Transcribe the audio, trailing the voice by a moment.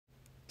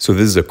So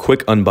this is a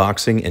quick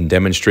unboxing and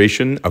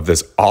demonstration of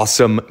this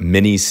awesome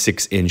mini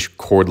 6-inch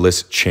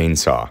cordless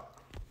chainsaw.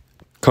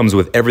 Comes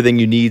with everything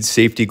you need: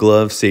 safety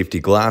gloves, safety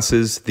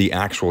glasses, the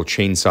actual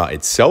chainsaw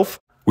itself,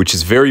 which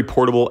is very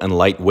portable and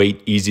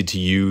lightweight, easy to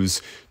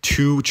use,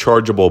 2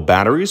 chargeable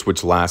batteries,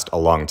 which last a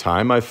long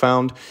time, I've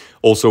found.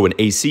 Also an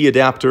AC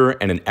adapter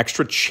and an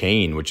extra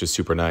chain, which is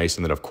super nice.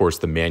 And then of course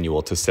the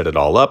manual to set it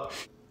all up.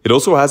 It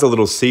also has a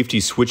little safety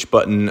switch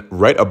button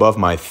right above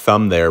my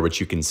thumb there, which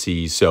you can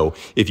see. So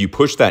if you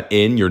push that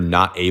in, you're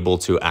not able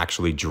to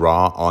actually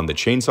draw on the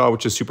chainsaw,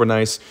 which is super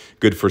nice.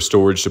 Good for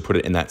storage to put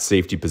it in that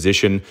safety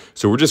position.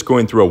 So we're just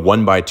going through a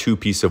 1x2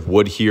 piece of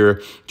wood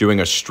here, doing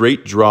a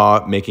straight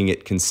draw, making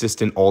it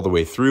consistent all the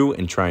way through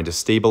and trying to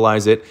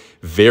stabilize it.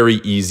 Very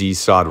easy,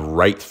 sawed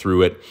right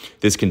through it.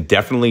 This can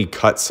definitely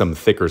cut some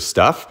thicker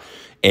stuff.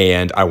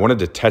 And I wanted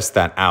to test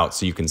that out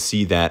so you can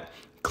see that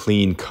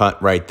clean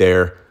cut right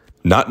there.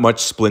 Not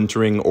much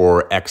splintering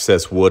or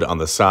excess wood on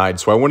the side,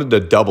 so I wanted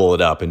to double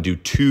it up and do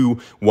 2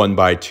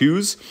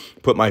 1x2s,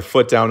 put my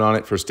foot down on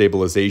it for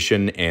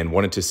stabilization, and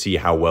wanted to see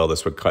how well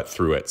this would cut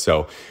through it.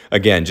 So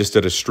again, just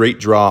did a straight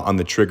draw on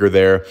the trigger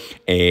there,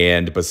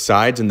 and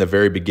besides in the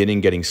very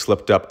beginning getting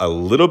slipped up a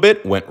little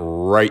bit, went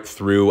right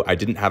through. I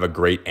didn't have a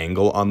great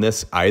angle on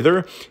this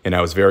either, and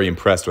I was very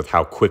impressed with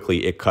how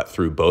quickly it cut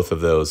through both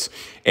of those,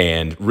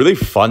 and really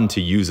fun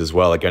to use as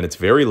well. Again, it's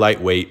very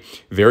lightweight,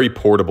 very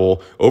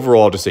portable.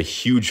 Overall, just a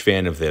huge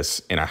fan of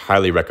this, and I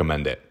highly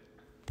recommend it.